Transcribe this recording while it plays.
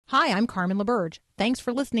Hi, I'm Carmen LaBerge. Thanks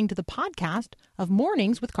for listening to the podcast of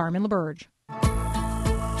Mornings with Carmen LaBerge.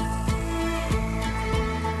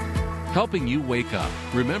 Helping you wake up,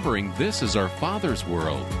 remembering this is our Father's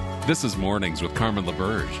world. This is Mornings with Carmen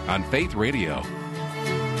LaBerge on Faith Radio. If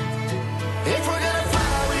we're gonna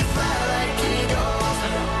fly, we fly like eagles.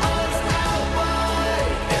 Arms out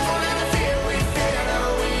wide. If we're gonna fear, we fear no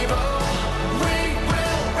evil. We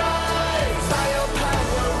will rise. By your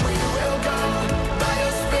power, we will go. By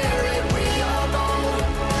your spirit, we are bold.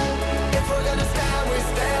 If we're gonna stand, we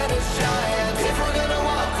stand as giants. If we're gonna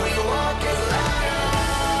walk, we walk as lions.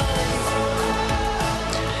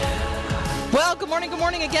 Well, good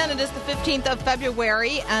morning again. It is the 15th of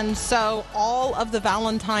February, and so all of the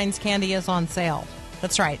Valentine's candy is on sale.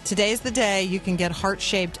 That's right. Today's the day you can get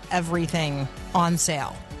heart-shaped everything on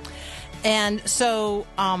sale. And so,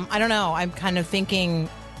 I don't know, I'm kind of thinking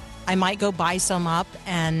I might go buy some up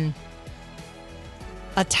and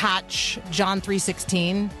attach John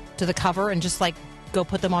 3:16 to the cover and just go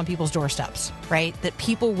put them on people's doorsteps, right? That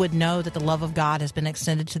people would know that the love of God has been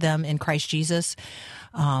extended to them in Christ Jesus,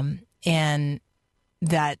 and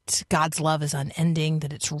that God's love is unending,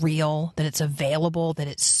 that it's real, that it's available, that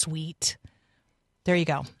it's sweet. There you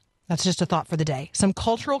go. That's just a thought for the day. Some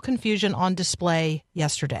cultural confusion on display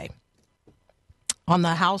yesterday on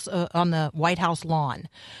the White House lawn.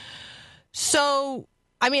 So,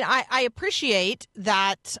 I mean, I appreciate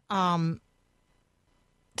that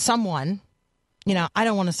someone, I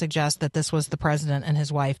don't want to suggest that this was the president and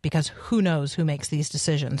his wife, because who knows who makes these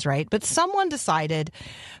decisions, right? But someone decided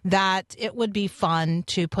that it would be fun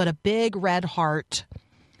to put a big red heart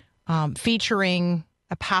featuring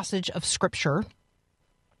a passage of Scripture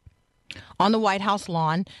on the White House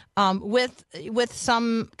lawn with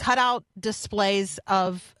some cutout displays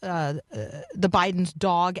of the Biden's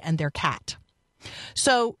dog and their cat.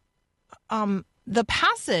 So the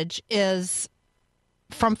passage is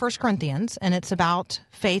from 1 Corinthians, and it's about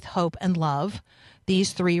faith, hope, and love.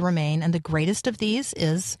 These three remain, and the greatest of these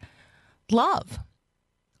is love.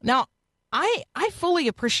 Now, I fully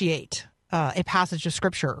appreciate a passage of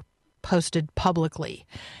Scripture posted publicly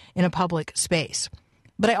in a public space.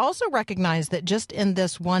 But I also recognize that just in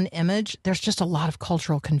this one image, there's just a lot of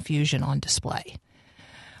cultural confusion on display.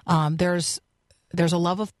 There's a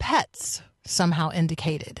love of pets somehow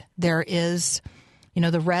indicated. There is,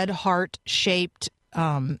 the red heart-shaped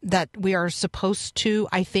that we are supposed to,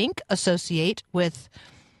 I think, associate with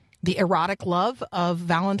the erotic love of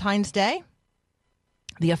Valentine's Day,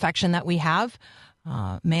 the affection that we have,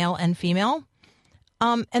 male and female.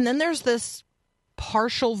 And then there's this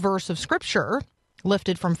partial verse of Scripture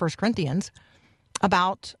lifted from 1 Corinthians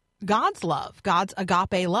about God's love, God's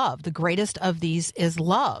agape love. The greatest of these is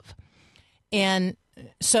love. And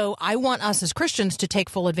so I want us as Christians to take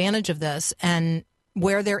full advantage of this, and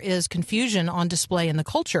where there is confusion on display in the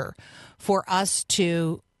culture, for us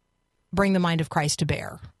to bring the mind of Christ to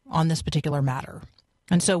bear on this particular matter.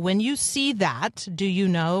 And so when you see that, do you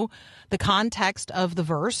know the context of the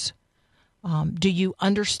verse? Do you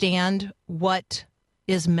understand what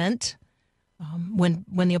is meant when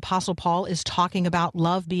the Apostle Paul is talking about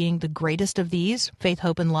love being the greatest of these, faith,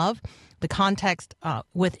 hope, and love? The context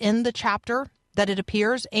within the chapter that it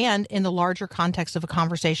appears, and in the larger context of a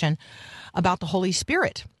conversation about the Holy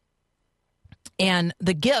Spirit and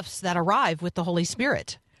the gifts that arrive with the Holy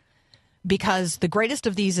Spirit. Because the greatest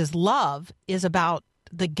of these is love, is about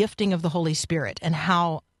the gifting of the Holy Spirit and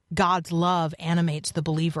how God's love animates the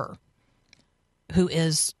believer who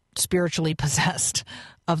is spiritually possessed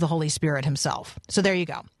of the Holy Spirit himself. So there you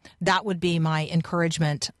go. That would be my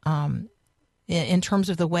encouragement in terms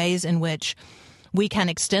of the ways in which we can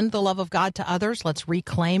extend the love of God to others. Let's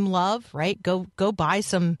reclaim love, right? Go buy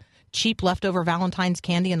some cheap leftover Valentine's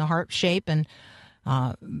candy in the heart shape and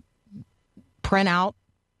print out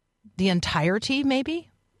the entirety,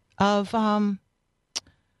 maybe, of a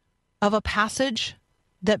passage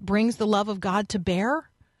that brings the love of God to bear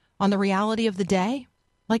on the reality of the day.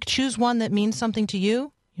 Like, choose one that means something to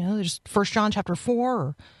you. There's 1 John chapter 4,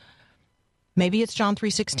 or maybe it's John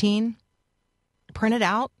 3:16. Print it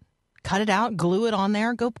out. Cut it out, glue it on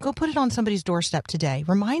there. Go put it on somebody's doorstep today.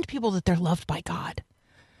 Remind people that they're loved by God.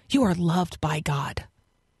 You are loved by God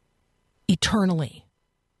eternally,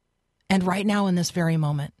 and right now in this very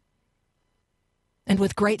moment, and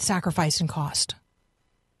with great sacrifice and cost.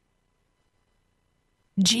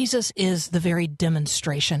 Jesus is the very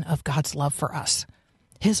demonstration of God's love for us.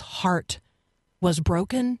 His heart was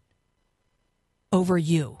broken over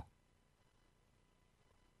you.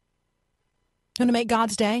 Want to make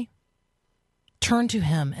God's day? Turn to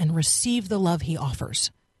him and receive the love he offers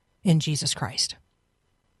in Jesus Christ.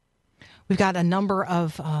 We've got a number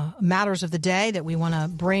of matters of the day that we want to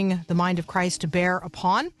bring the mind of Christ to bear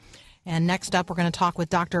upon. And next up, we're going to talk with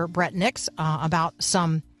Dr. Brett Nix about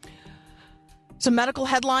some medical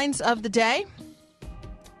headlines of the day.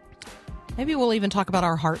 Maybe we'll even talk about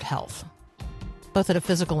our heart health, both at a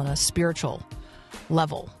physical and a spiritual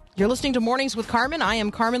level. You're listening to Mornings with Carmen. I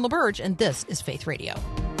am Carmen LaBerge, and this is Faith Radio.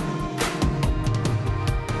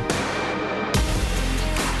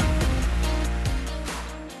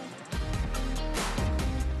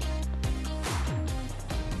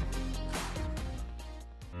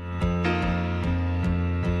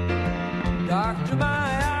 Doctor, my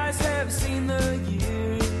eyes have seen the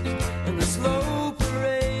years and the slow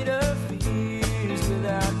parade of fears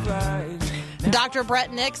without Christ. Dr.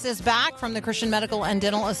 Brett Nix is back from the Christian Medical and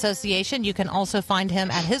Dental Association. You can also find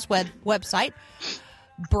him at his website,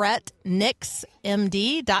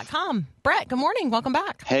 brettnixmd.com. Brett, good morning. Welcome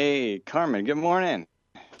back. Hey, Carmen, good morning.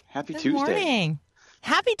 Happy Tuesday. Good morning.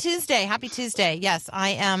 Happy Tuesday. Happy Tuesday. Yes, I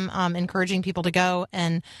am encouraging people to go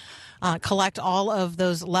and collect all of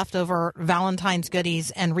those leftover Valentine's goodies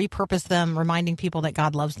and repurpose them, reminding people that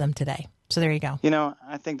God loves them today. So there you go. You know,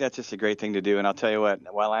 I think that's just a great thing to do. And I'll tell you what,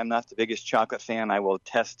 while I'm not the biggest chocolate fan, I will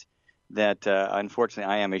attest that,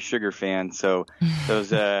 unfortunately, I am a sugar fan. So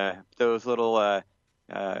those little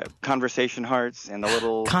conversation hearts and the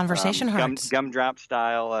little conversation hearts, gumdrop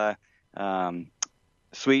style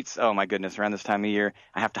sweets. Oh, my goodness. Around this time of year,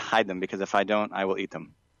 I have to hide them because if I don't, I will eat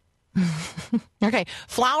them. Okay.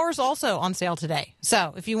 Flowers also on sale today.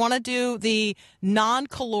 So if you want to do the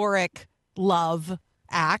non-caloric love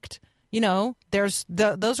act, you know, those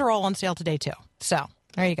are all on sale today too. So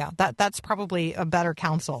there you go. That's probably a better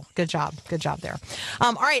counsel. Good job. Good job there.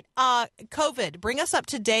 All right. COVID, bring us up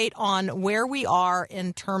to date on where we are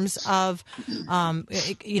in terms of,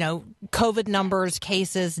 COVID numbers,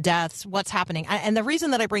 cases, deaths, what's happening. And the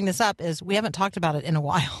reason that I bring this up is we haven't talked about it in a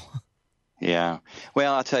while. Yeah.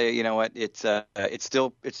 Well, I'll tell you, you know what? It's still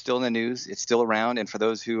in the news. It's still around. And for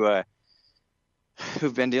those who've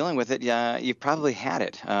been dealing with it, yeah, you've probably had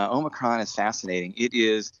it. Omicron is fascinating. It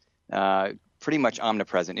is pretty much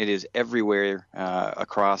omnipresent. It is everywhere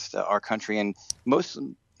across our country, and most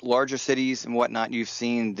larger cities and whatnot. You've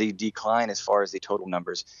seen the decline as far as the total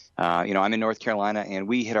numbers. I'm in North Carolina, and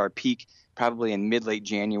we hit our peak probably in mid-late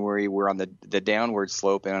January. We're on the downward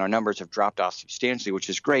slope, and our numbers have dropped off substantially, which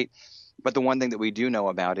is great. But the one thing that we do know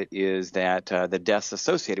about it is that the deaths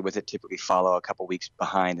associated with it typically follow a couple weeks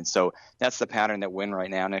behind. And so that's the pattern that we're in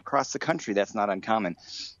right now. And across the country, that's not uncommon.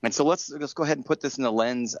 And so let's go ahead and put this in the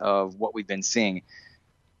lens of what we've been seeing.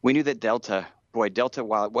 We knew that Delta,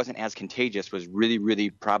 while it wasn't as contagious, was really,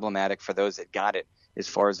 really problematic for those that got it as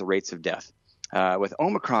far as the rates of death. With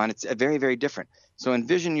Omicron, it's very, very different. So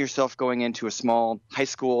envision yourself going into a small high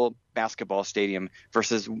school basketball stadium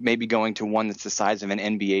versus maybe going to one that's the size of an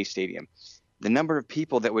NBA stadium. The number of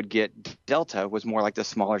people that would get Delta was more like the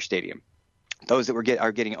smaller stadium. Those that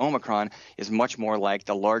are getting Omicron is much more like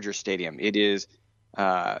the larger stadium. It is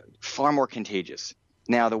far more contagious.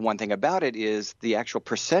 Now, the one thing about it is the actual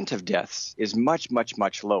percent of deaths is much, much,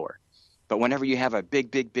 much lower. But whenever you have a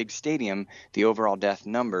big, big, big stadium, the overall death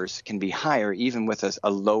numbers can be higher, even with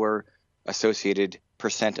a lower associated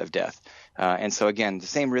percent of death. And so, again, the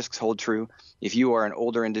same risks hold true. If you are an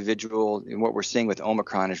older individual, and what we're seeing with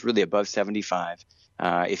Omicron is really above 75.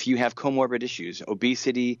 If you have comorbid issues,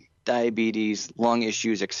 obesity, diabetes, lung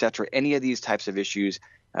issues, et cetera, any of these types of issues,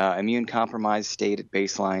 immune compromised state at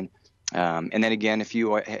baseline, and then again, if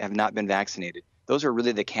you have not been vaccinated, those are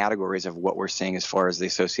really the categories of what we're seeing as far as the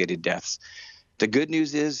associated deaths. The good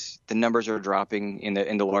news is the numbers are dropping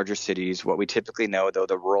in the larger cities. What we typically know, though,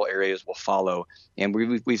 the rural areas will follow, and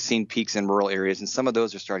we've seen peaks in rural areas, and some of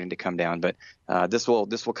those are starting to come down. But this will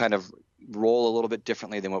kind of roll a little bit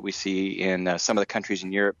differently than what we see in some of the countries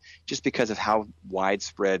in Europe, just because of how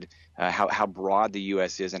widespread, how broad the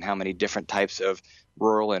U.S. is, and how many different types of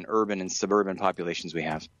rural and urban and suburban populations we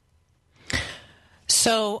have.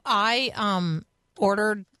 So I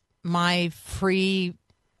ordered my free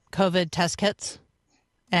COVID test kits,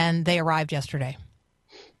 and they arrived yesterday.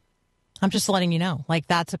 I'm just letting you know, like,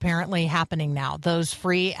 that's apparently happening now. Those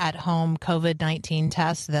free at-home COVID-19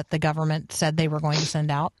 tests that the government said they were going to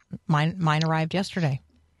send out, mine arrived yesterday.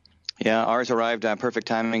 Yeah, ours arrived perfect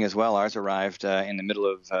timing as well. Ours arrived in the middle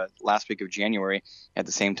of last week of January. At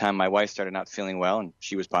the same time, my wife started not feeling well, and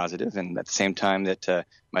she was positive. And at the same time that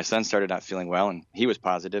my son started not feeling well, and he was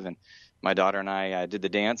positive. And my daughter and I did the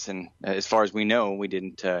dance. And as far as we know, we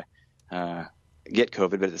didn't get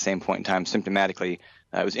COVID. But at the same point in time, symptomatically,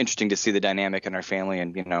 it was interesting to see the dynamic in our family.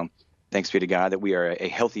 And, thanks be to God that we are a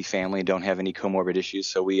healthy family and don't have any comorbid issues.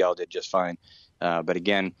 So we all did just fine. But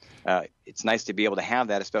again, it's nice to be able to have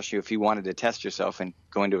that, especially if you wanted to test yourself and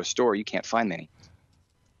go into a store, you can't find many.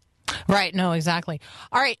 Right. No, exactly.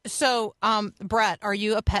 All right. So, Brett, are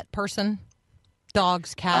you a pet person?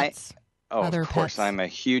 Dogs, cats, other of course. pets? I'm a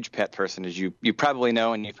huge pet person, as you probably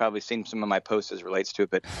know, and you've probably seen some of my posts as it relates to it.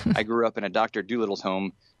 But I grew up in a Dr. Doolittle's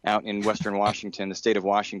home out in Western Washington, the state of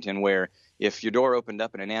Washington, where if your door opened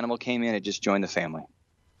up and an animal came in, it just joined the family.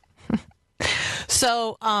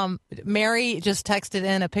 So Mary just texted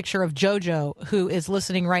in a picture of JoJo, who is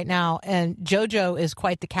listening right now, and JoJo is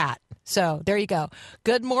quite the cat. So there you go.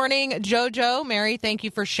 Good morning, JoJo. Mary, thank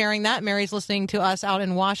you for sharing that. Mary's listening to us out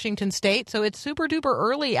in Washington State, so it's super duper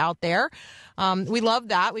early out there. We love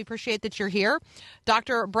that. We appreciate that you're here.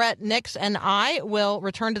 Dr. Brett Nix and I will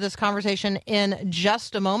return to this conversation in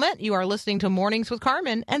just a moment. You are listening to Mornings with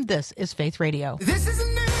Carmen, and this is Faith Radio. This is a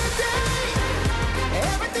new day.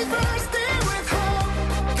 Everything's bursting with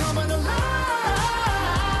hope. Coming alive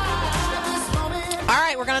this moment. All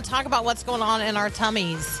right, we're going to talk about what's going on in our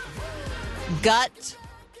tummies. Gut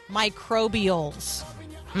microbials.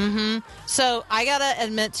 So I got to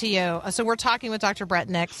admit to you, so we're talking with Dr. Brett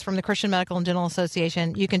Nix from the Christian Medical and Dental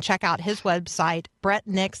Association. You can check out his website,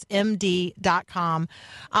 brettnixmd.com.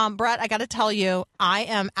 Brett, I got to tell you, I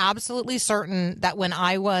am absolutely certain that when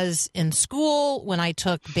I was in school, when I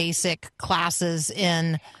took basic classes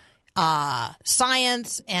in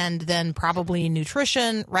science and then probably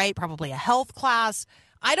nutrition, right? Probably a health class.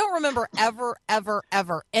 I don't remember ever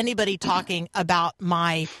anybody talking about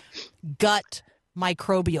my gut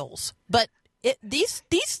microbials, but it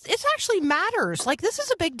actually matters. Like, this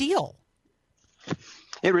is a big deal.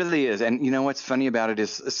 It really is. And you know what's funny about it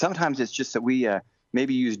is sometimes it's just that we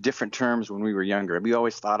maybe use different terms when we were younger. We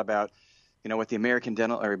always thought about, what the American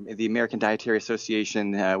Dental or the American Dietary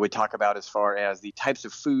Association would talk about as far as the types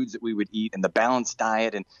of foods that we would eat and the balanced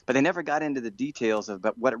diet, but they never got into the details of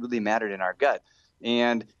what really mattered in our gut.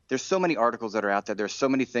 And there's so many articles that are out there. There's so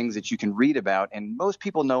many things that you can read about, and most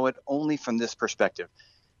people know it only from this perspective.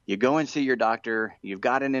 You go and see your doctor, you've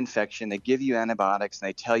got an infection, they give you antibiotics, and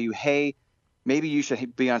they tell you, hey, maybe you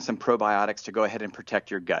should be on some probiotics to go ahead and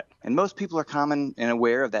protect your gut. And most people are common and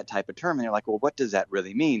aware of that type of term, and they're like, well, what does that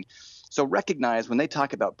really mean? So recognize when they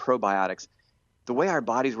talk about probiotics, the way our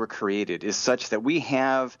bodies were created is such that we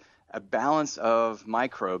have a balance of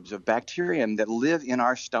microbes, of bacterium that live in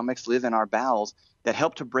our stomachs, live in our bowels, that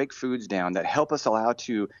help to break foods down, that help us allow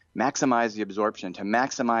to maximize the absorption, to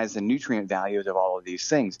maximize the nutrient values of all of these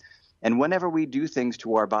things. And whenever we do things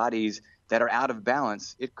to our bodies that are out of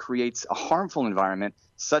balance, it creates a harmful environment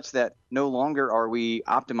such that no longer are we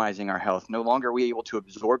optimizing our health, no longer are we able to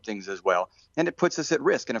absorb things as well, and it puts us at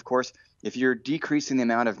risk. And of course, if you're decreasing the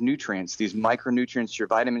amount of nutrients, these micronutrients, your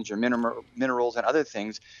vitamins, your minerals, and other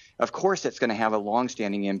things, of course it's going to have a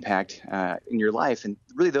long-standing impact in your life. And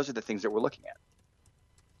really, those are the things that we're looking at.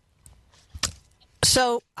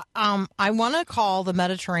 So I want to call the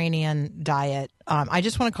Mediterranean diet, I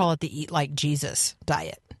just want to call it the Eat Like Jesus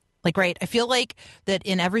diet. Like, right, I feel like that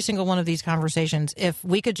in every single one of these conversations, if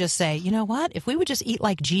we could just say, you know what, if we would just eat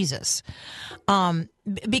like Jesus,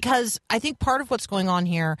 because I think part of what's going on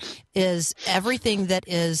here is everything that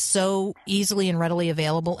is so easily and readily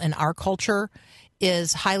available in our culture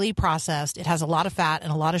is highly processed. It has a lot of fat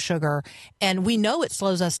and a lot of sugar, and we know it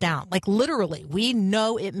slows us down. Like, literally, we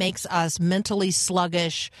know it makes us mentally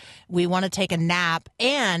sluggish. We want to take a nap,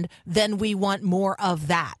 and then we want more of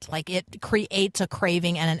that. Like, it creates a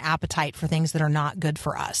craving and an appetite for things that are not good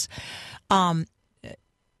for us. Talk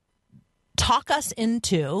us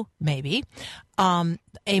into maybe a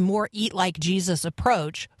more eat like Jesus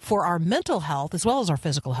approach for our mental health as well as our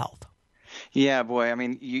physical health. Yeah, boy. I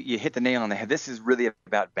mean, you hit the nail on the head. This is really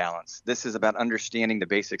about balance. This is about understanding the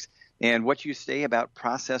basics. And what you say about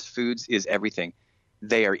processed foods is everything.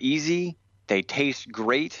 They are easy, they taste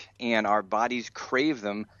great, and our bodies crave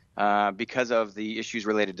them because of the issues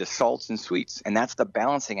related to salts and sweets. And that's the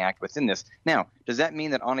balancing act within this. Now, does that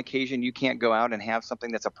mean that on occasion you can't go out and have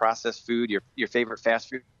something that's a processed food, your favorite fast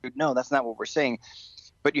food? No, that's not what we're saying.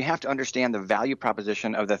 But you have to understand the value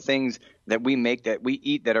proposition of the things that we make, that we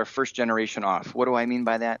eat, that are first generation off. What do I mean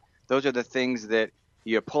by that? Those are the things that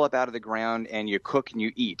you pull up out of the ground and you cook and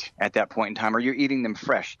you eat at that point in time, or you're eating them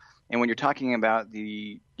fresh. And when you're talking about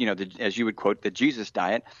as you would quote, the Jesus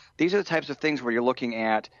diet, these are the types of things where you're looking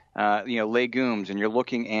at, legumes, and you're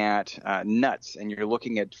looking at nuts, and you're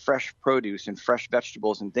looking at fresh produce and fresh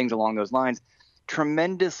vegetables and things along those lines.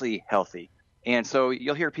 Tremendously healthy. And so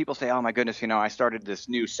you'll hear people say, oh, my goodness, I started this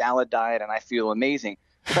new salad diet and I feel amazing.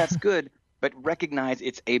 Well, that's good. but recognize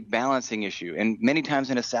it's a balancing issue. And many times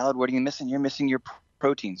in a salad, what are you missing? You're missing your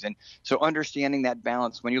proteins. And so understanding that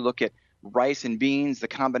balance, when you look at rice and beans, the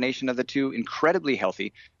combination of the two, incredibly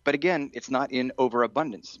healthy. But again, it's not in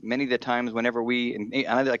overabundance. Many of the times whenever and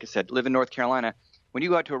like I said, live in North Carolina, when you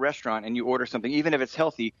go out to a restaurant and you order something, even if it's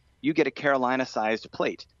healthy, you get a Carolina-sized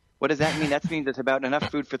plate. What does that mean? That means it's about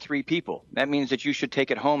enough food for 3 people. That means that you should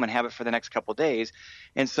take it home and have it for the next couple of days.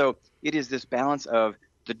 And so it is this balance of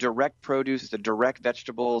the direct produce, the direct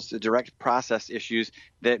vegetables, the direct processed issues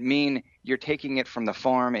that mean you're taking it from the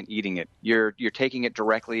farm and eating it. You're taking it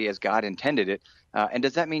directly as God intended it. And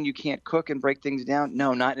does that mean you can't cook and break things down?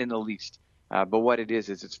 No, not in the least. But what it is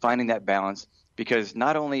it's finding that balance, because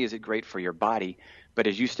not only is it great for your body, but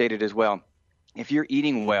as you stated as well, if you're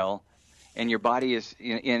eating well and your body is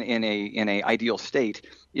in a ideal state,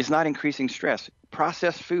 it's not increasing stress.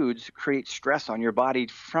 Processed foods create stress on your body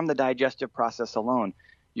from the digestive process alone.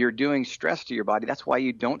 You're doing stress to your body. That's why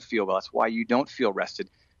you don't feel well. That's why you don't feel rested,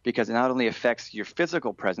 because it not only affects your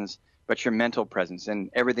physical presence, but your mental presence and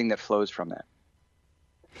everything that flows from that.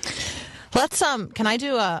 Let's can I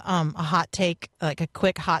do a hot take, like a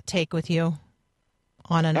quick hot take with you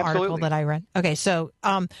on an article that I read? Okay, so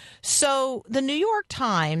the New York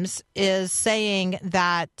Times is saying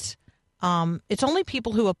that it's only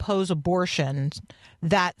people who oppose abortion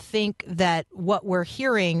that think that what we're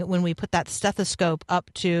hearing when we put that stethoscope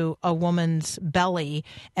up to a woman's belly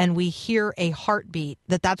and we hear a heartbeat,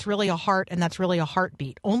 that's really a heart and that's really a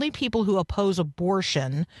heartbeat. Only people who oppose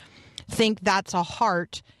abortion think that's a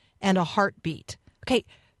heart and a heartbeat. Okay,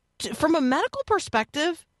 from a medical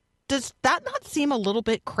perspective, does that not seem a little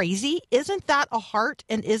bit crazy? Isn't that a heart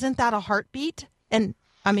and isn't that a heartbeat? And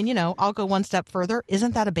I mean, I'll go one step further.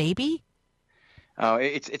 Isn't that a baby? Oh,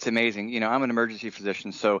 it's amazing. I'm an emergency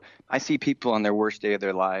physician, so I see people on their worst day of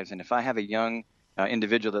their lives. And if I have a young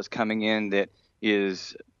individual that's coming in that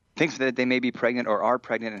thinks that they may be pregnant or are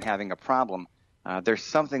pregnant and having a problem, there's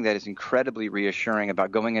something that is incredibly reassuring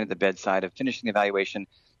about going in at the bedside of finishing the evaluation,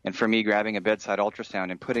 and for me, grabbing a bedside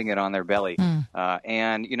ultrasound and putting it on their belly.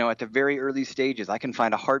 And at the very early stages, I can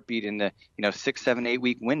find a heartbeat in the 6, 7, 8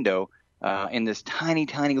 week window in this tiny,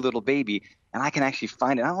 tiny little baby. And I can actually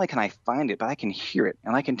find it. Not only can I find it, but I can hear it,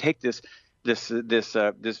 and I can take this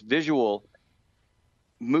visual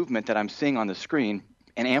movement that I'm seeing on the screen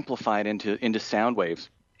and amplify it into sound waves.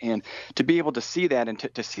 And to be able to see that and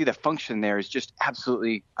to see the function there is just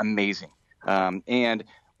absolutely amazing. And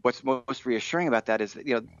what's most reassuring about that is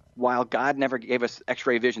that while God never gave us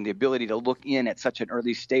X-ray vision, the ability to look in at such an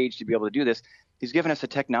early stage to be able to do this, He's given us a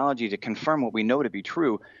technology to confirm what we know to be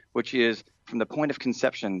true, which is from the point of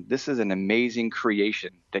conception, this is an amazing creation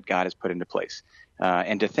that God has put into place.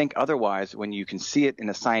 And to think otherwise when you can see it in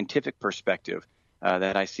a scientific perspective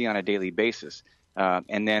that I see on a daily basis,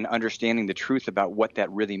 and then understanding the truth about what that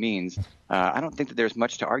really means, I don't think that there's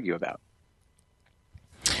much to argue about.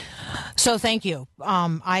 So thank you.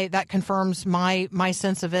 That confirms my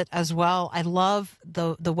sense of it as well. I love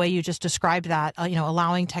the way you just described that,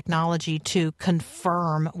 allowing technology to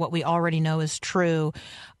confirm what we already know is true.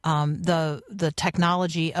 The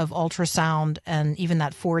technology of ultrasound and even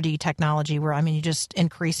that 4D technology where, you just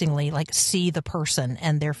increasingly see the person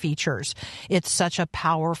and their features. It's such a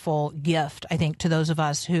powerful gift, I think, to those of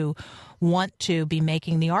us who want to be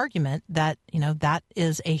making the argument that, that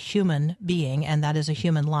is a human being and that is a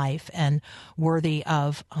human life and worthy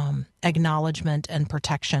of acknowledgement and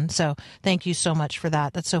protection. So thank you so much for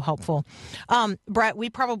that. That's so helpful. Brett,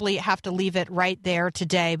 we probably have to leave it right there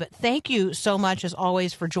today, but thank you so much as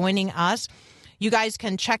always for joining us. You guys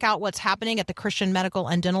can check out what's happening at the Christian Medical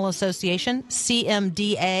and Dental Association,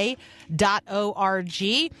 cmda.org.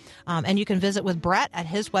 And you can visit with Brett at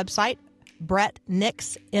his website,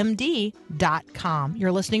 brettnixmd.com.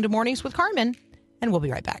 You're listening to Mornings with Carmen, and we'll be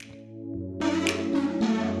right back.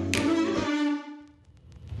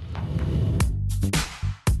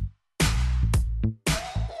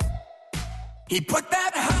 He put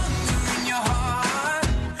that hunger in your heart.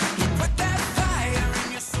 He put that fire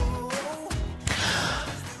in your soul.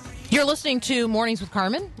 You're listening to Mornings with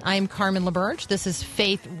Carmen. I'm Carmen LaBerge. This is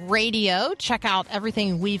Faith Radio. Check out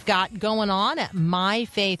everything we've got going on at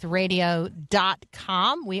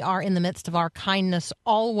myfaithradio.com. We are in the midst of our Kindness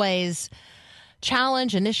Always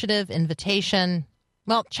challenge, initiative, invitation.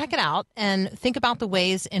 Well, check it out and think about the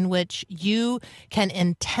ways in which you can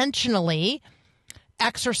intentionally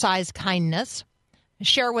exercise kindness.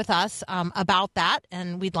 Share with us about that,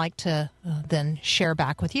 and we'd like to then share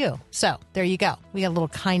back with you. So there you go. We got a little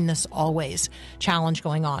Kindness Always challenge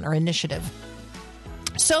going on, or initiative.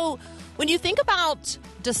 So when you think about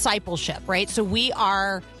discipleship, right? So we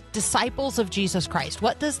are disciples of Jesus Christ.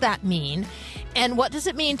 What does that mean? And what does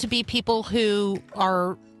it mean to be people who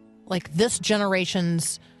are like this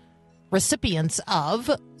generation's recipients of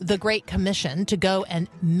the Great Commission to go and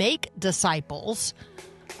make disciples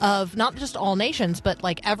of not just all nations, but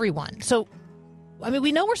like everyone? So, I mean,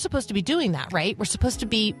 we know we're supposed to be doing that, right? We're supposed to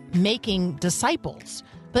be making disciples.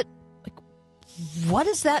 But like, what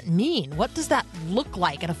does that mean? What does that look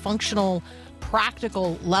like at a functional,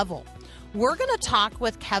 practical level? We're going to talk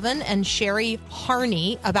with Kevin and Sherry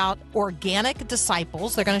Harney about organic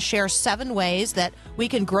disciples. They're going to share 7 ways that we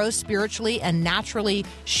can grow spiritually and naturally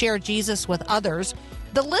share Jesus with others.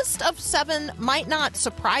 The list of 7 might not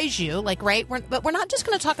surprise you, like, right? But we're not just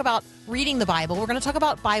going to talk about reading the Bible. We're going to talk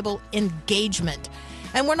about Bible engagement.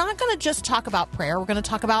 And we're not going to just talk about prayer. We're going to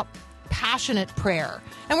talk about passionate prayer.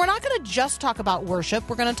 And we're not going to just talk about worship.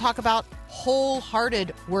 We're going to talk about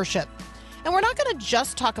wholehearted worship. And we're not going to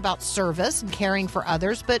just talk about service and caring for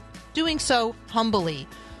others, but doing so humbly,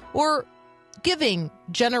 or giving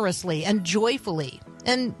generously and joyfully,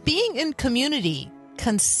 and being in community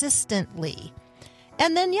consistently.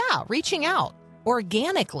 And then, reaching out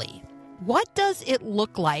organically. What does it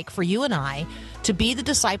look like for you and I to be the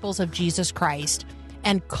disciples of Jesus Christ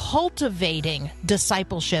and cultivating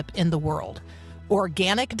discipleship in the world?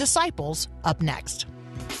 Organic disciples up next.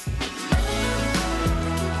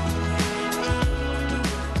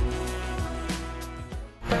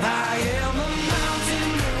 I am a mountain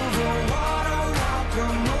mover, water walker,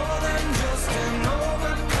 more than just an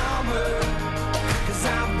overcomer, 'cause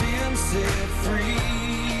I've been set free.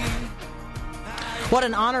 What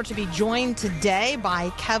an honor to be joined today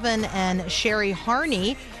by Kevin and Sherry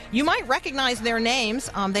Harney. You might recognize their names.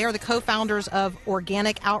 They are the co-founders of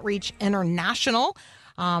Organic Outreach International.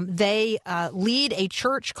 They lead a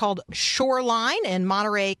church called Shoreline in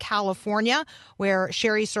Monterey, California, where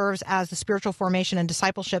Sherry serves as the spiritual formation and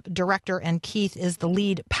discipleship director, and Keith is the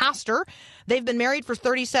lead pastor. They've been married for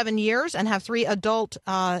 37 years and have 3 adult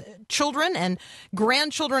children and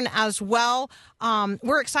grandchildren as well.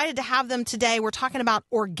 We're excited to have them today. We're talking about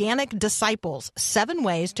organic disciples, 7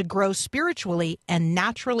 ways to grow spiritually and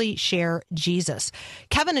naturally share Jesus.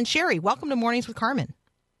 Kevin and Sherry, welcome to Mornings with Carmen.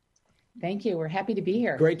 Thank you. We're happy to be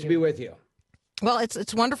here. Great to be with you. Well,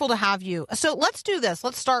 it's wonderful to have you. So let's do this.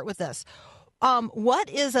 Let's start with this. What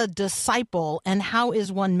is a disciple and how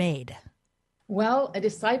is one made? Well, a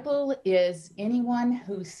disciple is anyone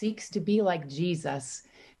who seeks to be like Jesus,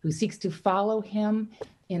 who seeks to follow him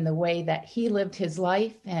in the way that he lived his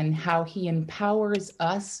life and how he empowers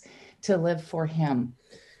us to live for him.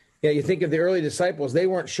 Yeah, you think of the early disciples, they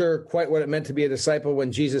weren't sure quite what it meant to be a disciple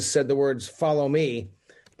when Jesus said the words, "Follow me."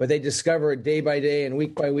 But they discover it day by day and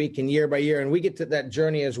week by week and year by year. And we get to that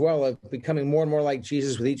journey as well of becoming more and more like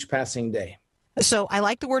Jesus with each passing day. So I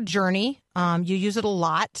like the word journey. You use it a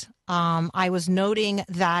lot. I was noting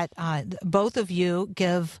that both of you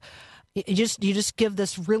just give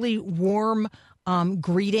this really warm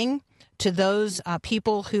greeting to those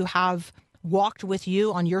people who have walked with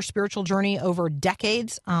you on your spiritual journey over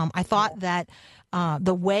decades. I thought that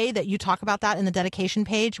the way that you talk about that in the dedication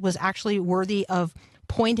page was actually worthy of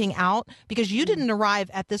pointing out, because you didn't arrive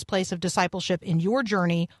at this place of discipleship in your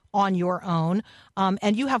journey on your own.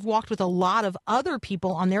 And you have walked with a lot of other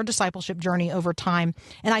people on their discipleship journey over time.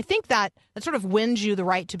 And I think that sort of wins you the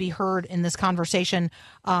right to be heard in this conversation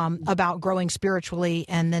about growing spiritually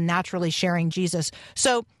and then naturally sharing Jesus.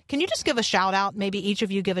 So can you just give a shout out? Maybe each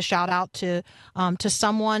of you give a shout out to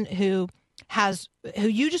someone who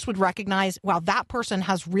you just would recognize, wow, that person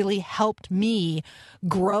has really helped me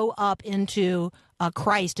grow up into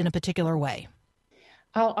Christ in a particular way.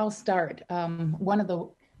 I'll start. One of the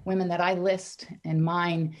women that I list in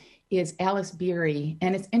mine is Alice Beery.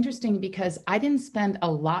 And it's interesting because I didn't spend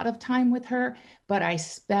a lot of time with her, but I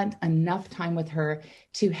spent enough time with her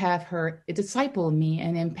to have her disciple me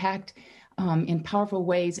and impact in powerful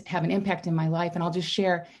ways, have an impact in my life. And I'll just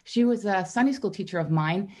share, she was a Sunday school teacher of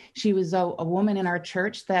mine. She was a woman in our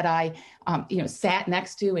church that I, sat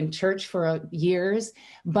next to in church for years.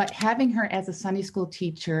 But having her as a Sunday school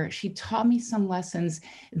teacher, she taught me some lessons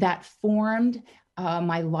that formed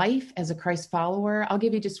my life as a Christ follower. I'll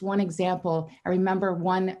give you just one example. I remember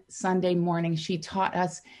one Sunday morning, she taught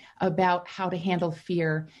us about how to handle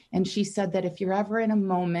fear. And she said that if you're ever in a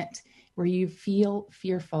moment where you feel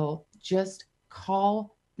fearful, just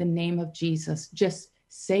call the name of Jesus. Just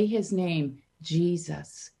say his name,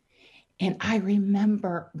 Jesus. And I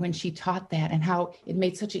remember when she taught that and how it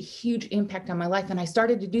made such a huge impact on my life. And I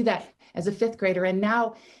started to do that as a 5th grader. And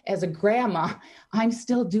now as a grandma, I'm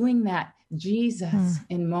still doing that, Jesus,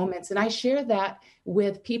 in moments. And I share that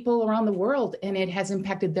with people around the world, and it has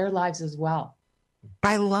impacted their lives as well.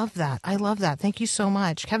 I love that. I love that. Thank you so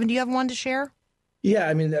much. Kevin, do you have one to share? Yeah,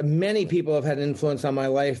 I mean, many people have had an influence on my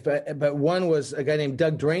life, but one was a guy named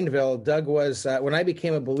Doug Drainville. Doug was, when I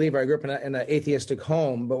became a believer, I grew up in an atheistic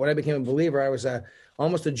home, but when I became a believer, I was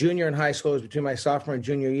almost a junior in high school. It was between my sophomore and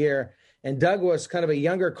junior year. And Doug was kind of a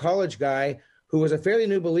younger college guy who was a fairly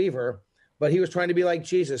new believer, but he was trying to be like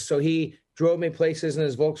Jesus. So he drove me places in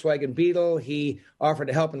his Volkswagen Beetle. He offered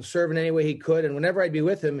to help and serve in any way he could. And whenever I'd be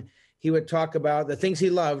with him, he would talk about the things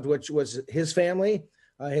he loved, which was his family,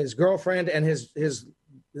 his girlfriend, and his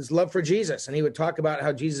love for Jesus. And he would talk about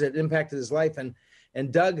how Jesus had impacted his life.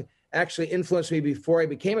 And Doug actually influenced me before I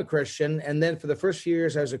became a Christian. And then for the first few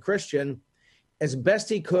years I was a Christian, as best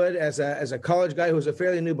he could, as a college guy who was a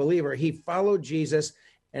fairly new believer, he followed Jesus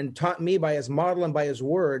and taught me by his model and by his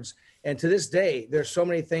words. And to this day, there's so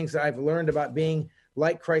many things that I've learned about being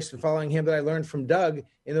like Christ and following him that I learned from Doug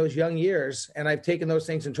in those young years. And I've taken those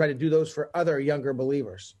things and tried to do those for other younger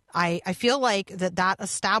believers. I feel like that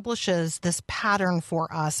establishes this pattern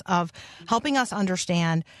for us of helping us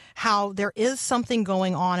understand how there is something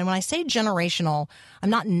going on. And when I say generational, I'm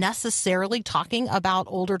not necessarily talking about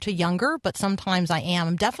older to younger, but sometimes I am.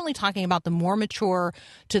 I'm definitely talking about the more mature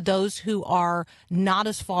to those who are not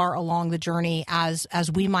as far along the journey as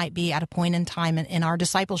we might be at a point in time in our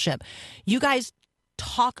discipleship. You guys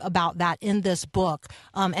talk about that in this book,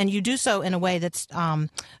 and you do so in a way that's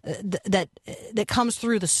that comes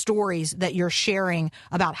through the stories that you're sharing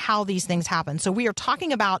about how these things happen. So we are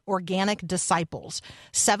talking about organic disciples,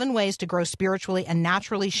 7 ways to grow spiritually and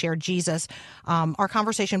naturally share Jesus. Our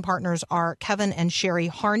conversation partners are Kevin and Sherry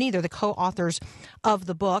Harney. They're the co-authors of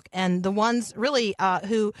the book and the ones really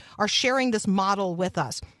who are sharing this model with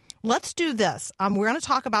us. Let's do this. We're going to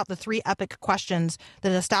talk about the 3 epic questions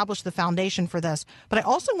that establish the foundation for this, but I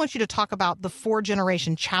also want you to talk about the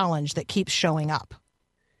 4-generation challenge that keeps showing up.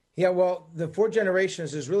 Yeah, well, the 4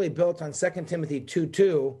 generations is really built on 2 Timothy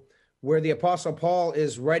 2:2, where the Apostle Paul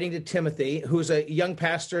is writing to Timothy, who's a young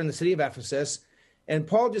pastor in the city of Ephesus. And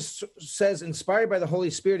Paul just says, inspired by the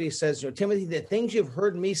Holy Spirit, he says, Timothy, the things you've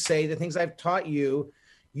heard me say, the things I've taught you,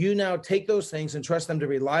 you now take those things and trust them to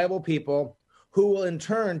reliable people who will in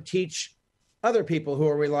turn teach other people who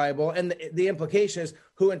are reliable. And the implication is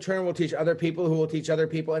who in turn will teach other people who will teach other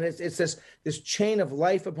people. And it's this chain of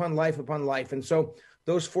life upon life upon life. And so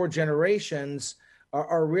those 4 generations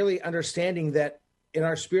are really understanding that in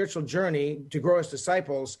our spiritual journey to grow as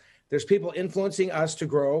disciples, there's people influencing us to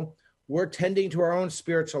grow. We're tending to our own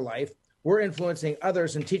spiritual life. We're influencing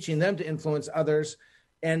others and teaching them to influence others.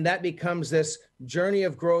 And that becomes this journey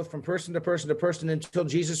of growth from person to person to person until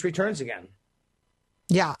Jesus returns again.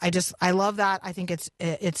 Yeah, I love that. I think it's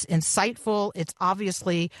insightful. It's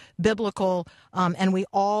obviously biblical, and we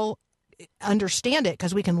all understand it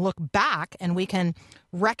because we can look back and we can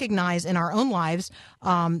recognize in our own lives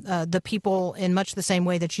the people in much the same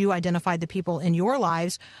way that you identified the people in your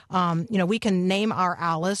lives. We can name our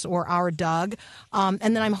Alice or our Doug, and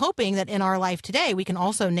then I'm hoping that in our life today we can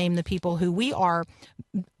also name the people who we are.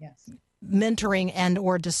 Yes. Mentoring and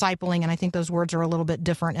or discipling, and I think those words are a little bit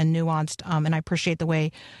different and nuanced, and I appreciate the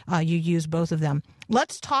way you use both of them.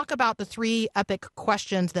 Let's talk about the 3 epic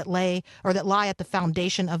questions that lie at the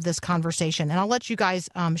foundation of this conversation, and I'll let you guys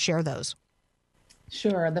share those.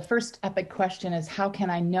 Sure. The first epic question is, how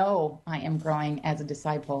can I know I am growing as a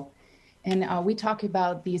disciple? And we talk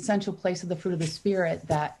about the essential place of the fruit of the Spirit,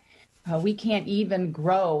 that we can't even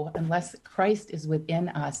grow unless Christ is within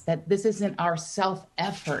us, that this isn't our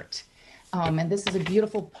self-effort. And this is a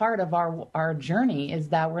beautiful part of our journey, is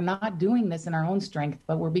that we're not doing this in our own strength,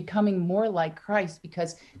 but we're becoming more like Christ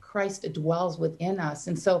because Christ dwells within us.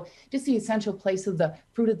 And so just the essential place of the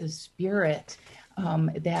fruit of the Spirit,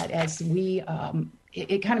 that as we,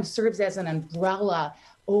 it kind of serves as an umbrella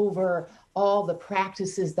over all the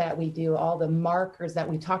practices that we do, all the markers that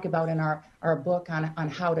we talk about in our book on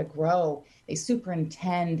how to grow. They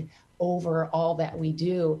superintend over all that we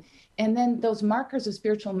do. And then those markers of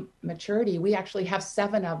spiritual maturity, we actually have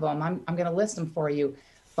 7 of them. I'm going to list them for you.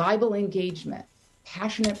 Bible engagement,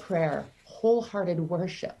 passionate prayer, wholehearted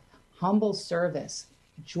worship, humble service,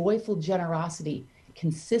 joyful generosity,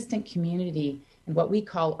 consistent community, and what we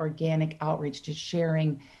call organic outreach, just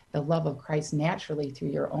sharing the love of Christ naturally through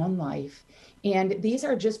your own life. And these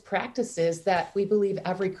are just practices that we believe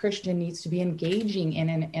every Christian needs to be engaging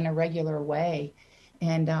in a regular way.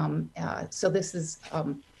 And so this is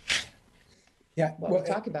what we'll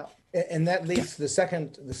talk about. And that leads to the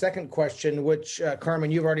second question, which,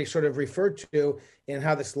 Carmen, you've already sort of referred to in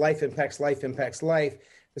how this life impacts life impacts life.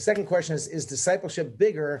 The second question is discipleship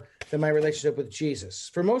bigger than my relationship with Jesus?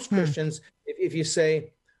 For most Christians, if you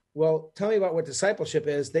say, well, tell me about what discipleship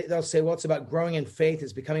is. They'll say, well, it's about growing in faith.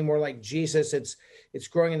 It's becoming more like Jesus. It's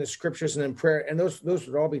growing in the scriptures and in prayer. And those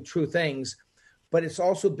would all be true things. But it's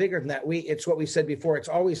also bigger than that. It's what we said before. It's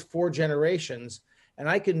always 4 generations. And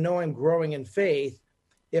I can know I'm growing in faith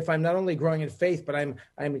if I'm not only growing in faith, but I'm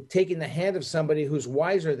taking the hand of somebody who's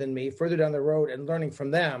wiser than me further down the road and learning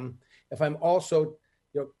from them. If I'm also,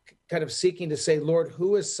 kind of seeking to say, Lord,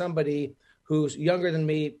 who is somebody who's younger than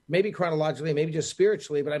me, maybe chronologically, maybe just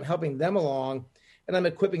spiritually, but I'm helping them along and I'm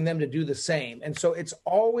equipping them to do the same. And so it's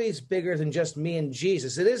always bigger than just me and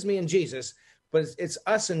Jesus. It is me and Jesus, but it's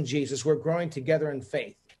us and Jesus. We're growing together in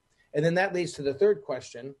faith. And then that leads to the third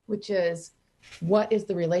question, which is, what is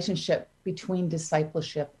the relationship between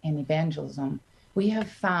discipleship and evangelism? We have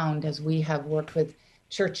found, as we have worked with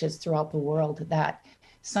churches throughout the world, that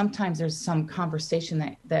sometimes there's some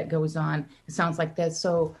conversation that goes on. It sounds like this.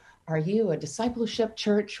 So are you a discipleship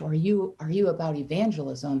church, or are you about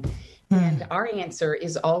evangelism? And our answer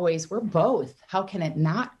is always, we're both. How can it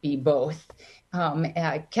not be both?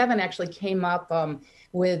 Kevin actually came up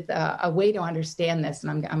with a way to understand this,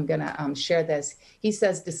 and I'm going to share this. He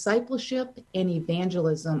says discipleship and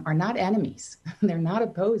evangelism are not enemies. They're not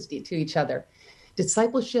opposed to each other.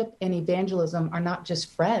 Discipleship and evangelism are not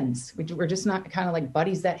just friends. We're just not kind of like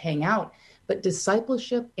buddies that hang out. But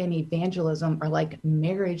discipleship and evangelism are like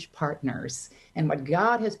marriage partners. And what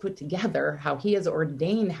God has put together, how he has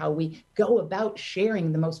ordained how we go about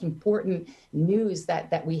sharing the most important news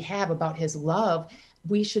that we have about his love,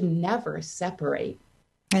 we should never separate.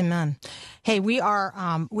 Amen. Hey, we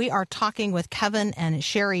are talking with Kevin and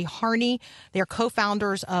Sherry Harney. They're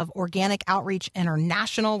co-founders of Organic Outreach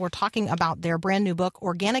International. We're talking about their brand new book,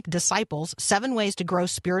 Organic Disciples: 7 Ways to Grow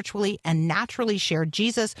Spiritually and Naturally Share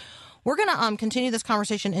Jesus. We're going to continue this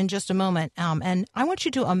conversation in just a moment. And I want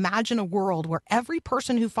you to imagine a world where every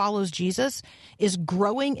person who follows Jesus is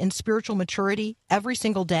growing in spiritual maturity every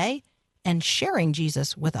single day and sharing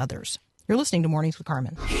Jesus with others. You're listening to Mornings with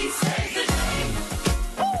Carmen. He says the name.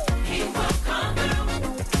 He will come through.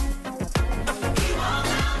 He won't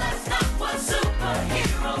allow, that's not what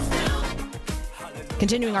superheroes do.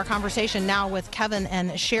 Continuing our conversation now with Kevin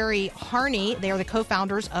and Sherry Harney. They are the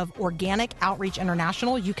co-founders of Organic Outreach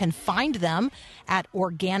International. You can find them at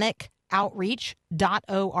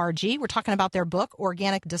organicoutreach.org. We're talking about their book,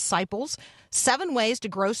 Organic Disciples: 7 Ways to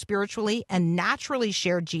Grow Spiritually and Naturally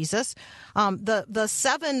Share Jesus. The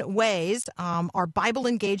 7 ways are Bible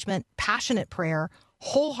engagement, passionate prayer,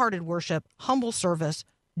 wholehearted worship, humble service,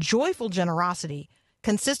 joyful generosity,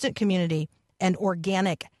 consistent community, and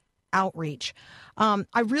organic outreach.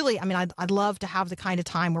 I'd love to have the kind of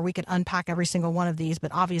time where we could unpack every single one of these,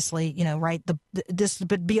 but obviously, right, this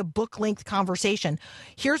would be a book length conversation.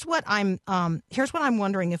 Here's what I'm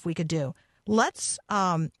wondering if we could do. Let's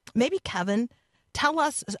maybe Kevin, tell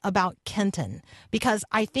us about Kenton, because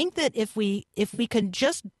I think that if we could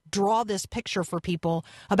just draw this picture for people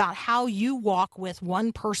about how you walk with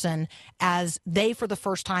one person as they for the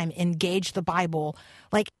first time engage the Bible,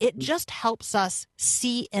 like it just helps us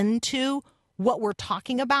see into what we're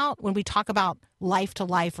talking about when we talk about life to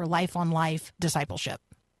life or life on life discipleship.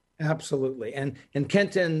 Absolutely. And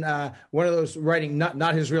Kenton, one of those writing,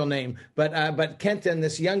 not his real name, but Kenton,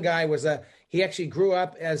 this young guy he actually grew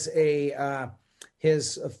up as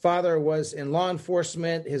his father was in law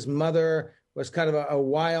enforcement. His mother was kind of a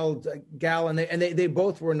wild gal, and they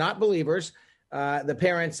both were not believers, the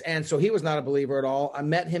parents. And so he was not a believer at all. I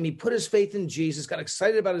met him. He put his faith in Jesus, got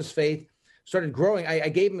excited about his faith, started growing. I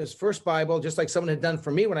gave him his first Bible, just like someone had done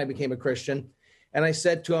for me when I became a Christian. And I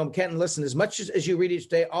said to him, Kenton, listen, as much as you read each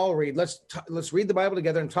day, I'll read. Let's read the Bible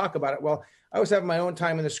together and talk about it. Well, I was having my own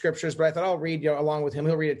time in the scriptures, but I thought I'll read along with him.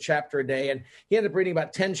 He'll read a chapter a day. And he ended up reading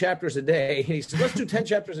about 10 chapters a day. And he said, let's do 10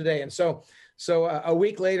 chapters a day. And so a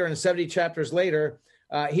week later and 70 chapters later,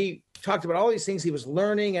 he talked about all these things he was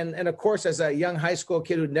learning. And of course, as a young high school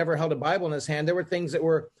kid who'd never held a Bible in his hand, there were things that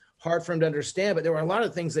were hard for him to understand, but there were a lot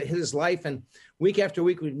of things that hit his life. And week after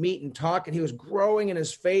week, we'd meet and talk, and he was growing in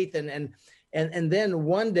his faith. And then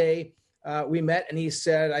one day we met, and he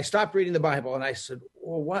said, I stopped reading the Bible. And I said,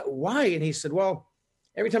 well, why? And he said, well,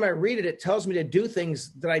 every time I read it, it tells me to do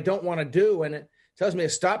things that I don't want to do. And it tells me to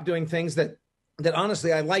stop doing things that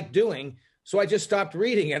honestly I like doing. So I just stopped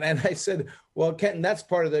reading it. And I said, well, Kenton, that's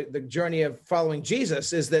part of the journey of following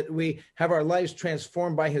Jesus, is that we have our lives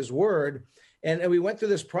transformed by his word. And we went through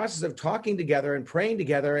this process of talking together and praying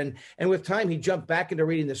together. And with time, he jumped back into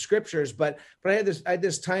reading the scriptures. But I had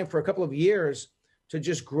this time for a couple of years to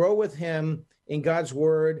just grow with him in God's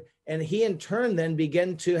word And he in turn then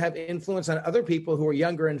began to have influence on other people who were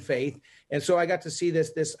younger in faith. And so I got to see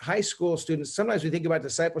this high school students. Sometimes we think about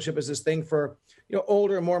discipleship as this thing for,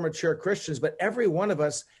 older, more mature Christians, but every one of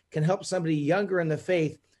us can help somebody younger in the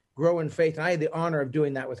faith grow in faith. And I had the honor of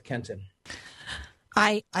doing that with Kenton.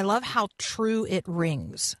 I love how true it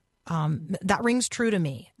rings. That rings true to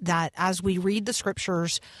me, that as we read the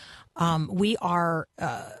scriptures, we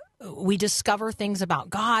discover things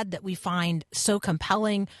about God that we find so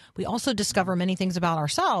compelling. We also discover many things about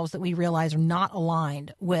ourselves that we realize are not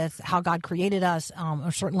aligned with how God created us,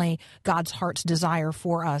 or certainly God's heart's desire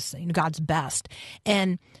for us, God's best.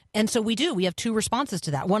 And so we have two responses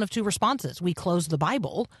to that. One of two responses. We close the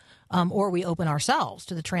Bible, or we open ourselves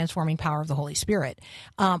to the transforming power of the Holy Spirit.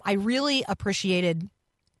 I really appreciated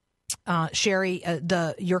Sherry,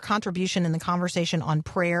 your contribution in the conversation on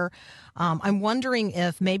prayer. I'm wondering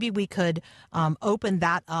if maybe we could open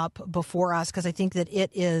that up before us, because I think that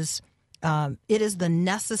it is the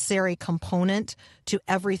necessary component to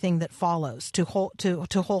everything that follows, to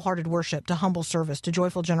wholehearted worship, to humble service, to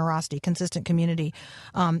joyful generosity, consistent community,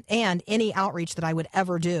 and any outreach that I would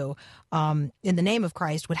ever do in the name of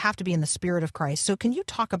Christ would have to be in the spirit of Christ. So can you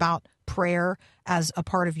talk about prayer as a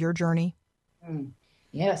part of your journey?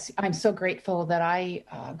 Yes, I'm so grateful that I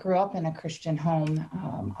grew up in a Christian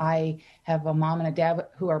home. I have a mom and a dad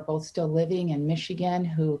who are both still living in Michigan,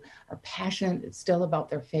 who are passionate still about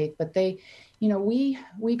their faith. But they,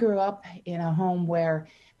 we grew up in a home where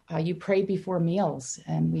you prayed before meals,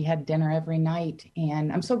 and we had dinner every night.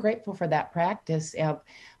 And I'm so grateful for that practice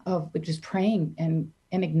of just praying and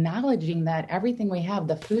acknowledging that everything we have,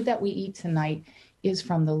 the food that we eat tonight, is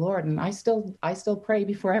from the Lord. And I still pray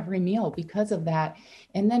before every meal because of that.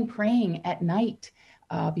 And then praying at night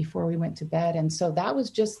before we went to bed. And so that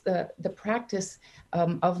was just the practice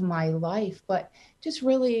of my life, but just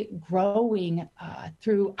really growing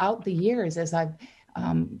throughout the years as I've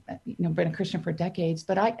been a Christian for decades.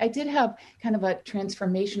 But I did have kind of a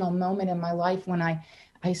transformational moment in my life when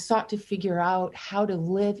I sought to figure out how to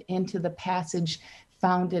live into the passage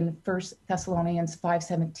found in 1 Thessalonians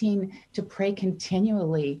 5:17 to pray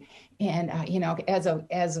continually. And,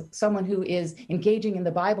 as someone who is engaging in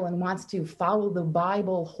the Bible and wants to follow the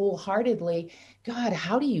Bible wholeheartedly, God,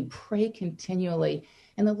 how do you pray continually?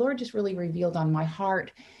 And the Lord just really revealed on my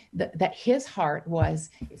heart that his heart was,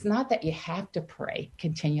 it's not that you have to pray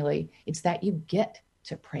continually, it's that you get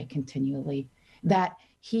to pray continually, that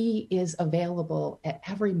he is available at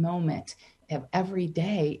every moment of every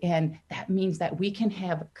day. And that means that we can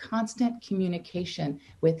have constant communication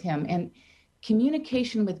with him and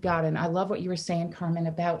communication with God. And I love what you were saying, Carmen,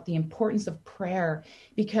 about the importance of prayer,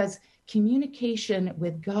 because communication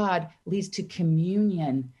with God leads to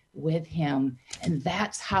communion with him. And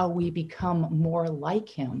that's how we become more like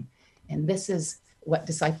him. And this is what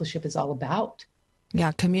discipleship is all about.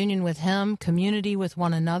 Yeah, communion with him, community with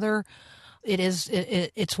one another.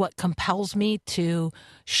 It's what compels me to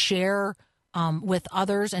share with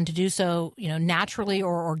others, and to do so, naturally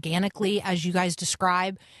or organically, as you guys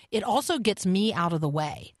describe. It also gets me out of the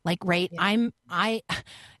way. Yeah.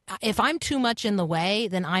 If I'm too much in the way,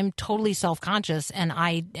 then I'm totally self-conscious, and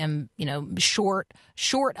I am, short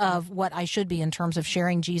of what I should be in terms of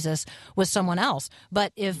sharing Jesus with someone else.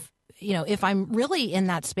 But if I'm really in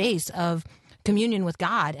that space of communion with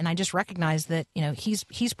God, and I just recognize that,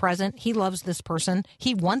 he's present. He loves this person.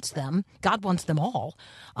 He wants them. God wants them all.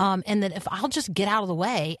 And that if I'll just get out of the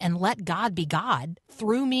way and let God be God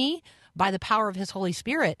through me by the power of his Holy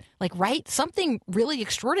Spirit, something really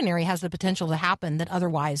extraordinary has the potential to happen that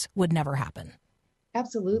otherwise would never happen.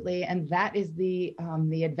 Absolutely. And that is the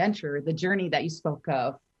adventure, the journey that you spoke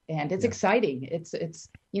of. And it's exciting. It's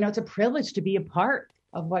a privilege to be a part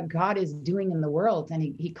of what God is doing in the world. And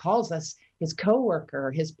he calls us his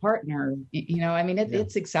coworker, his partner,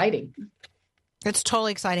 it's exciting. It's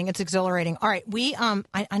totally exciting. It's exhilarating. All right.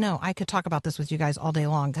 I know I could talk about this with you guys all day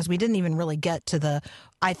long, because we didn't even really get to the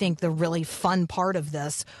really fun part of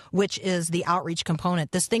this, which is the outreach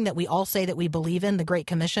component. This thing that we all say that we believe in, the Great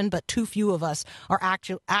Commission, but too few of us are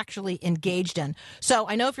actually engaged in. So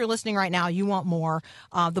I know if you're listening right now, you want more.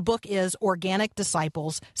 The book is Organic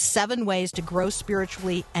Disciples, 7 Ways to Grow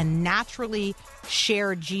Spiritually and Naturally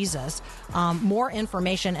Share Jesus. More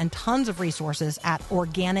information and tons of resources at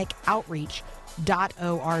organicoutreach.org.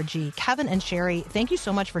 Kevin and Sherry, thank you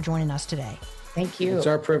so much for joining us today. Thank you. It's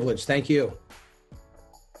our privilege. Thank you.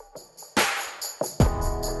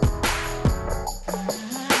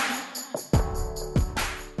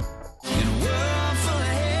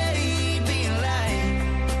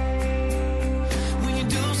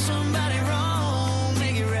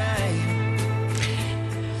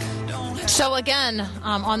 So again,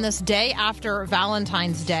 on this day after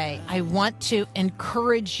Valentine's Day, I want to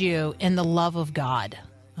encourage you in the love of God,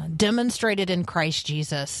 demonstrated in Christ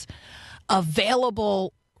Jesus,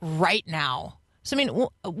 available right now. So, I mean,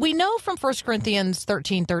 we know from 1 Corinthians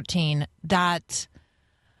 13:13 that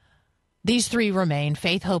these three remain: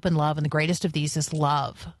 faith, hope, and love, and the greatest of these is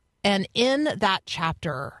love. And in that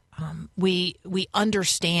chapter, we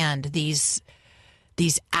understand these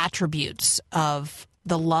attributes of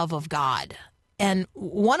the love of God. And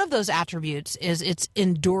one of those attributes is its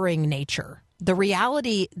enduring nature. The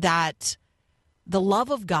reality that the love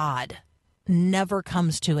of God never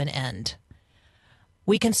comes to an end.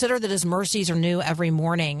 We consider that his mercies are new every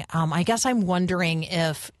morning. I guess I'm wondering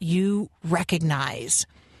if you recognize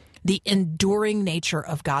the enduring nature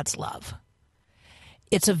of God's love,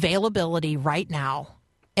 its availability right now,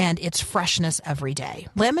 and its freshness every day.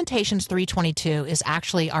 Lamentations 3:22 is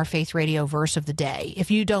actually our Faith Radio verse of the day. If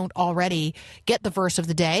you don't already get the verse of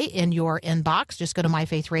the day in your inbox, just go to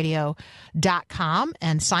myfaithradio.com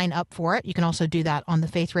and sign up for it. You can also do that on the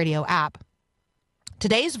Faith Radio app.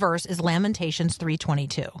 Today's verse is Lamentations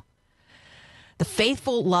 3:22. The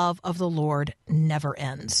faithful love of the Lord never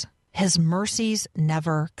ends. His mercies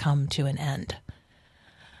never come to an end.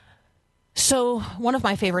 So one of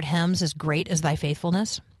my favorite hymns is Great is Thy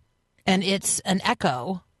Faithfulness. And it's an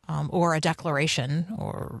echo or a declaration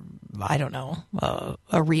or, I don't know,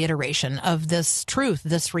 a reiteration of this truth,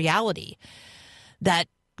 this reality that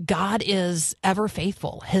God is ever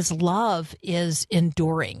faithful. His love is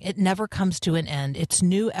enduring. It never comes to an end. It's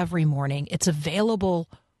new every morning. It's available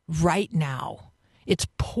right now. It's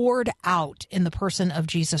poured out in the person of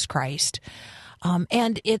Jesus Christ.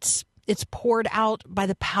 And it's poured out by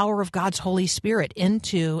the power of God's Holy Spirit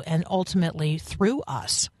into and ultimately through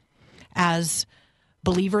us as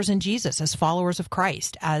believers in Jesus, as followers of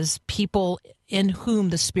Christ, as people in whom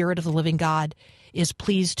the Spirit of the living God is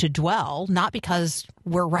pleased to dwell, not because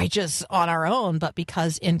we're righteous on our own, but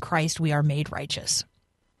because in Christ we are made righteous.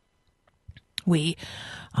 We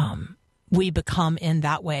become in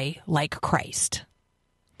that way like Christ.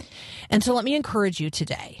 And so let me encourage you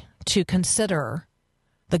today to consider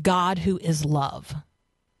the God who is love,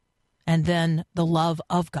 and then the love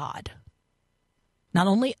of God, not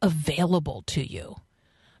only available to you,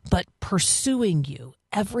 but pursuing you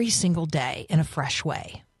every single day in a fresh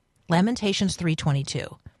way. Lamentations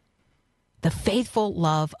 3:22. The faithful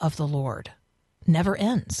love of the Lord never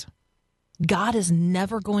ends. God is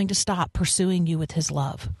never going to stop pursuing you with his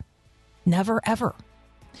love. Never, ever.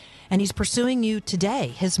 And he's pursuing you today.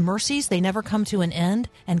 His mercies, they never come to an end.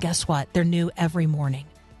 And guess what? They're new every morning,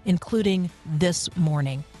 including this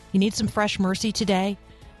morning. You need some fresh mercy today?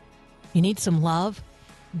 You need some love?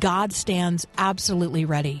 God stands absolutely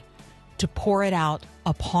ready to pour it out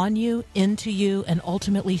upon you, into you, and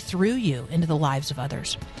ultimately through you into the lives of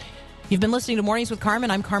others. You've been listening to Mornings with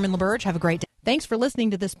Carmen. I'm Carmen LaBerge. Have a great day. Thanks for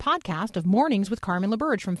listening to this podcast of Mornings with Carmen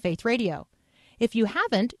LaBerge from Faith Radio. If you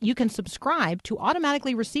haven't, you can subscribe to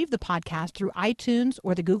automatically receive the podcast through iTunes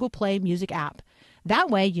or the Google Play Music app. That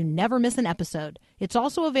way, you never miss an episode. It's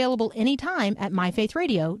also available anytime at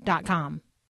myfaithradio.com.